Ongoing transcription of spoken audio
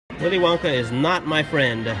Willy Wonka is not my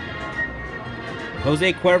friend.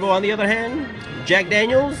 Jose Cuervo, on the other hand, Jack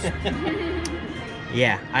Daniels,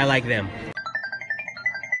 yeah, I like them.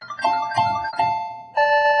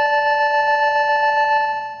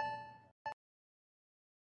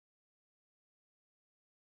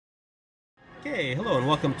 Okay, hello and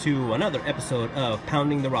welcome to another episode of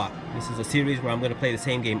Pounding the Rock. This is a series where I'm going to play the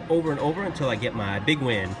same game over and over until I get my big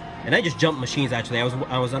win. And I just jumped machines actually.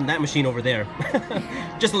 I was on that machine over there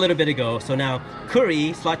just a little bit ago. So now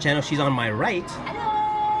KURI Slot Channel, she's on my right.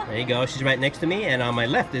 Hello. There you go, she's right next to me, and on my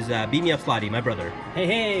left is BeamMeUpSlotty, my brother.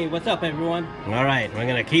 Hey, what's up everyone? Alright, we're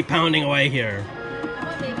going to keep pounding away here.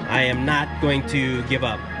 I am not going to give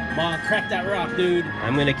up. Come on, crack that rock, dude.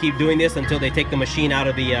 I'm gonna keep doing this until they take the machine out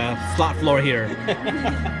of the slot floor here.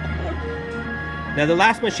 Now the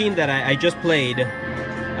last machine that I just played,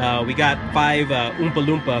 we got 5 Oompa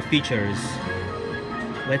Loompa features.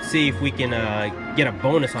 Let's see if we can get a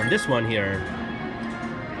bonus on this one here.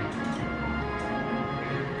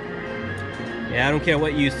 Yeah, I don't care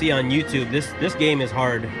what you see on YouTube. This game is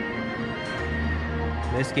hard.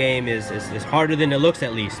 This game is harder than it looks,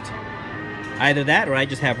 at least. Either that, or I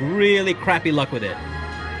just have really crappy luck with it.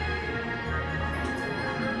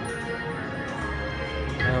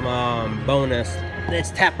 Come on, bonus.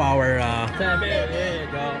 Let's tap our... Tap it. There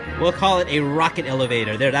you go. We'll call it a rocket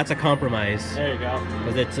elevator. There, that's a compromise. There you go.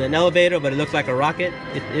 Because it's an elevator, but it looks like a rocket.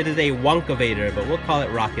 It is a Wonkavator, but we'll call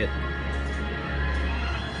it rocket.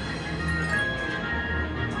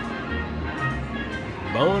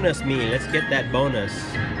 Bonus me. Let's get that bonus.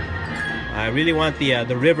 I really want the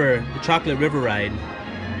river, the chocolate river ride.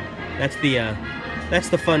 That's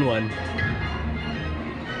the fun one.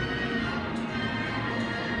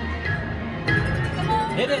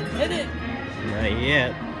 Hit it, hit it. Not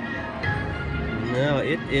yet. No,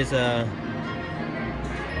 it is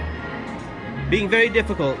being very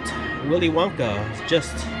difficult. Willy Wonka is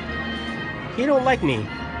just, he don't like me.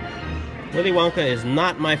 Willy Wonka is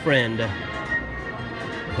not my friend.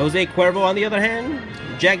 Jose Cuervo, on the other hand,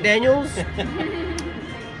 Jack Daniels,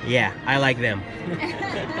 yeah, I like them.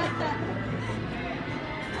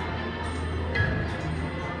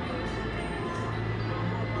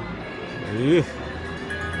 Oof.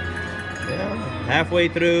 Well, halfway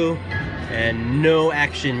through and no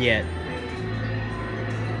action yet.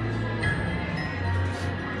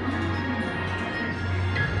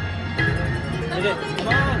 Hit it. Come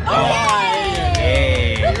on. Oh,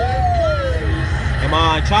 hey. Come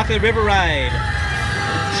on, chocolate river ride.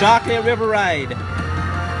 Chocolate river ride.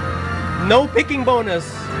 No picking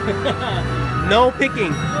bonus. No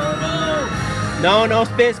picking. Oh No, no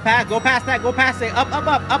spins. Pass. Go past that. Go past it. Up, up,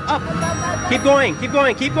 up, up, up. Keep going. Keep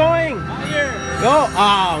going. Keep going. no. Higher. Go.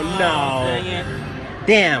 Oh no. Dang it.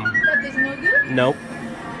 Damn. That is no good? Nope.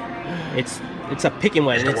 It's a picking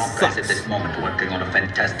one. And Mr. it Wonka sucks. is at this moment working on a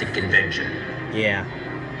fantastic invention. Yeah.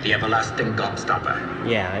 The everlasting Gobstopper.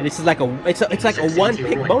 Yeah. This is like it's like a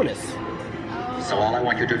one-pick bonus. So all I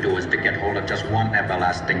want you to do is to get hold of just one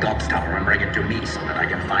everlasting Gobstopper and bring it to me so that I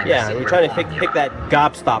can find the Yeah, secret we're trying to formula. pick that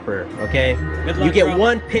Gobstopper, okay? Good You luck, get bro.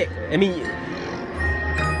 one pick. I mean,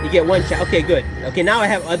 you get one chance. Okay, good. Okay, now I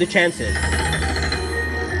have other chances.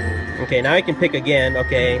 Okay, now I can pick again.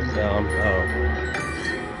 Okay. Oh.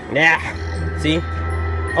 Nah. See?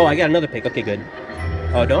 Oh, I got another pick. Okay, good.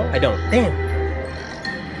 Oh, no? I don't. Damn.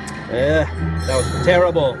 That was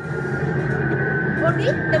terrible. For me?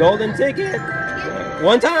 The Golden ticket.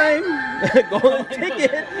 One time. Golden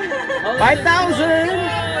ticket. 5,000.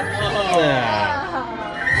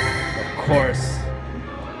 Of course.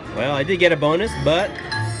 Well, I did get a bonus, but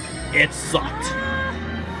it sucked.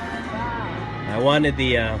 I wanted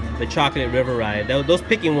the chocolate river ride. Those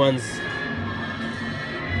picking ones,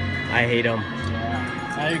 I hate them.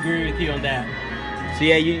 Yeah, I agree with you on that. So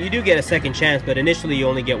yeah, you do get a second chance, but initially you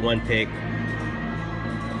only get one pick.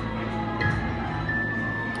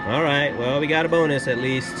 Alright, well, we got a bonus at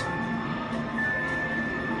least.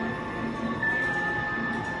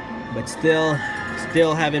 But still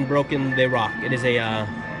haven't broken the rock. It is it's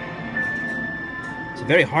a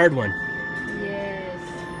very hard one.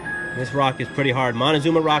 Yes. This rock is pretty hard.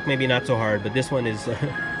 Montezuma rock maybe not so hard, but this one is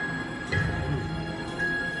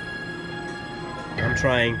I'm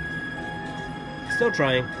trying. Still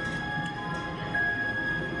trying.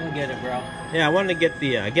 You'll get it, bro. Yeah, I wanted to get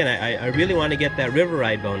the again. I really want to get that river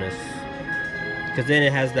ride bonus because then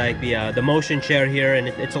it has like the motion chair here, and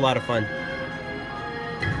it's a lot of fun.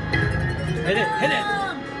 Hit it, hit it.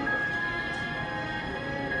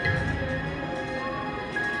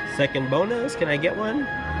 Second bonus. Can I get one?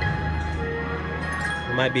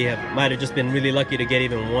 I might have just been really lucky to get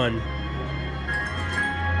even one.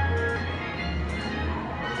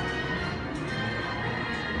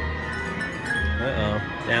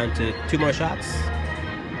 Uh-oh. Down to 2 more shots.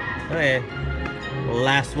 Okay.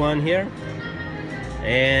 Last one here.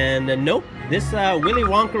 And nope. This Willy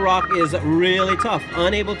Wonka rock is really tough.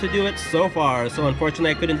 Unable to do it so far. So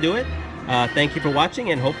unfortunately I couldn't do it. Thank you for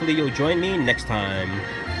watching, and hopefully you'll join me next time.